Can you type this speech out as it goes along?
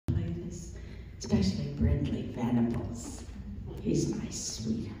especially Brindley Venables. He's my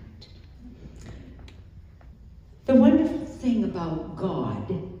sweetheart. The wonderful thing about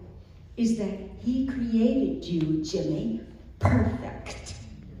God is that he created you, Jimmy, perfect.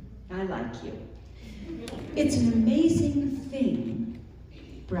 I like you. It's an amazing thing,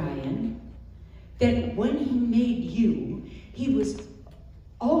 Brian, that when he made you, he was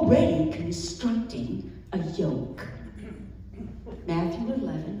already constructing a yoke. Matthew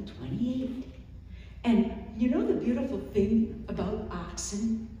 11:28. And you know the beautiful thing about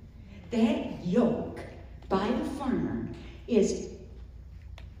oxen? That yoke by the farmer is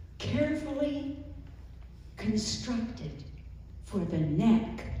carefully constructed for the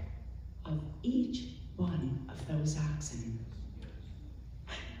neck of each one of those oxen.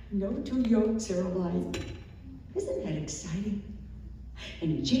 No two yokes are alike. Isn't that exciting?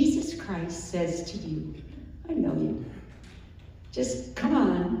 And Jesus Christ says to you, I know you. Just come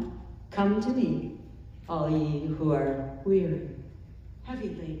on, come to me, all ye who are weary, heavy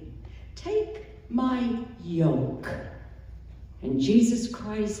laden. Take my yoke. And Jesus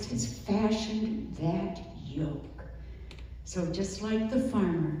Christ has fashioned that yoke. So just like the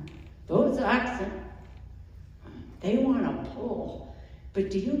farmer, those oxen, they want to pull. But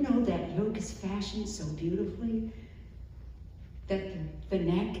do you know that yoke is fashioned so beautifully that the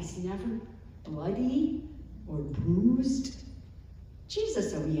neck is never bloody or bruised?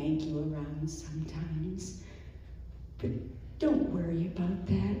 Jesus will yank you around sometimes. But don't worry about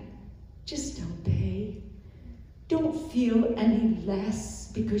that. Just obey. Don't feel any less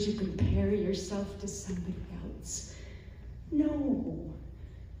because you compare yourself to somebody else. No.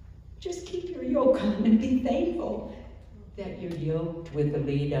 Just keep your yoke on and be thankful that you're yoked with the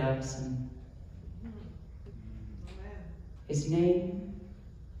lead oxen. His name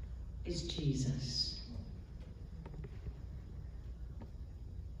is Jesus.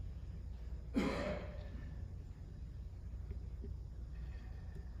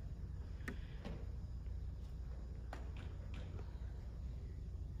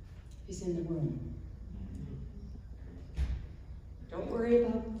 He's in the room. Don't worry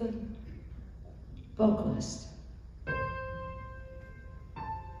about the vocalist.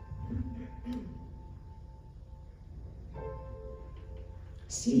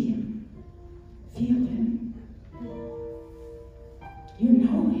 See him, feel him, you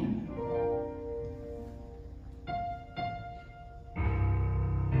know him.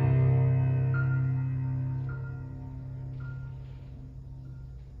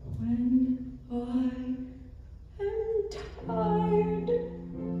 When I am tired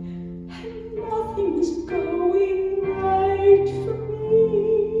and nothing's going right for me,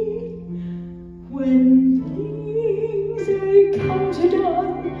 when things I counted on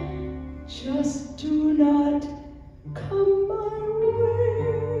just do not come my way,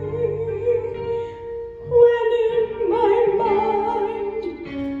 when in my mind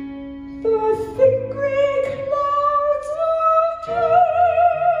the thick gray clouds of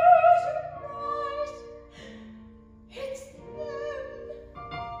desert rise, it's then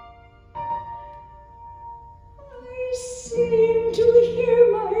I seem to hear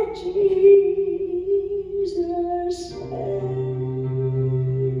my Jesus say,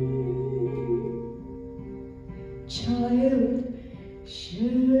 child,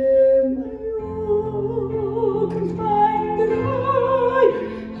 share my yoke and find that I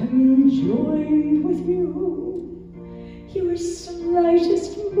am joined with you. Your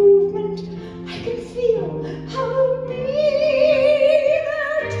slightest movement I can feel, I'll be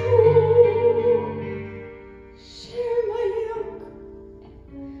there too. Share my yoke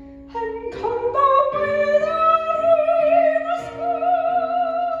and come the way that he must go.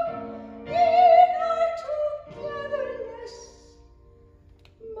 In our togetherness,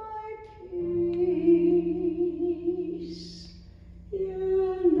 my peace, you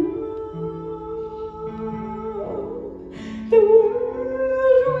know, the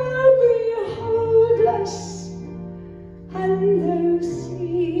world will be hopeless, and they'll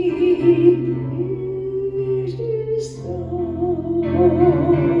see it is so.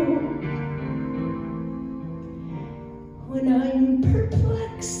 When I'm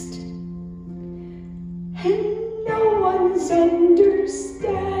perplexed and no one's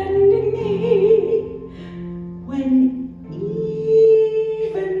understanding me, when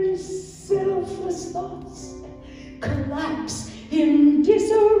even selfless thoughts collapse in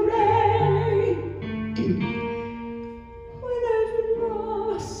disarray, when I've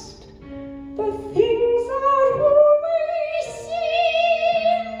lost the things that always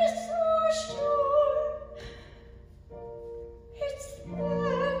seemed so sure, it's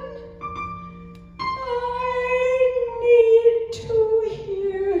then I need to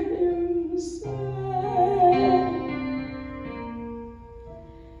hear him say,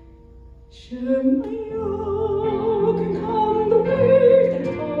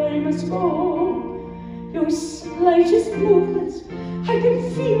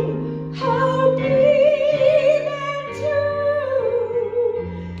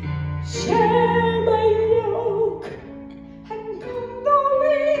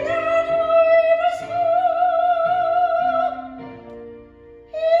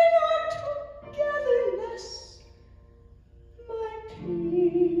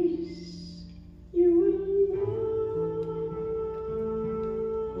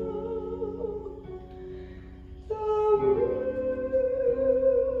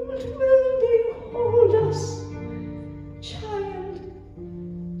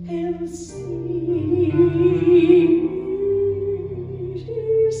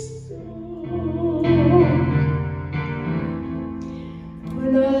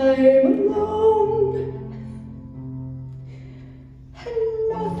 I'm alone, and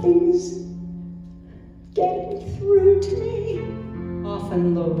nothing's getting through to me,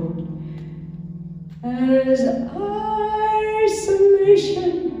 often, Lord, as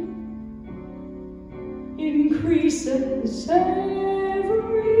isolation increases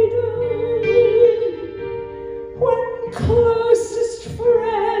every day, when closest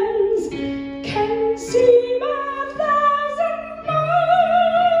friends can seem 1,000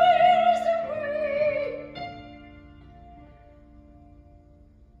 miles away.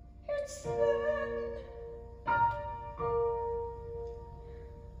 It's then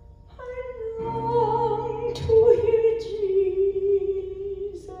I long to hear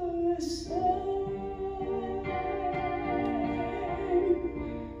Jesus say,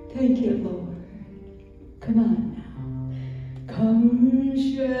 thank you, Lord. Come on now. Come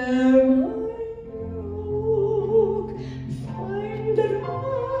share my yoke. Find that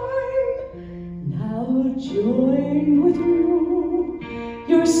I'm now joined with you.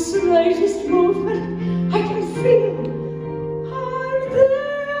 Your slightest movement I can feel. I'm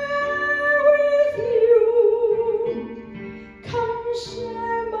there with you. Come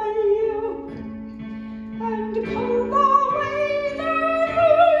share my yoke and come the way that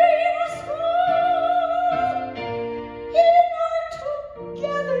leads us through. In our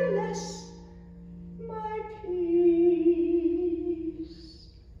togetherness, my peace,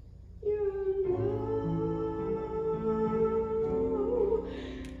 your love,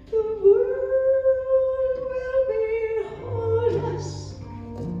 the world will behold us.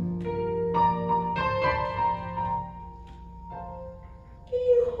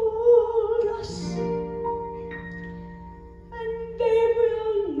 Behold us, and they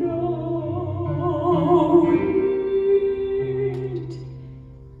will know it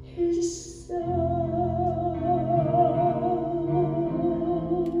is so.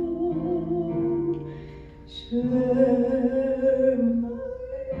 Share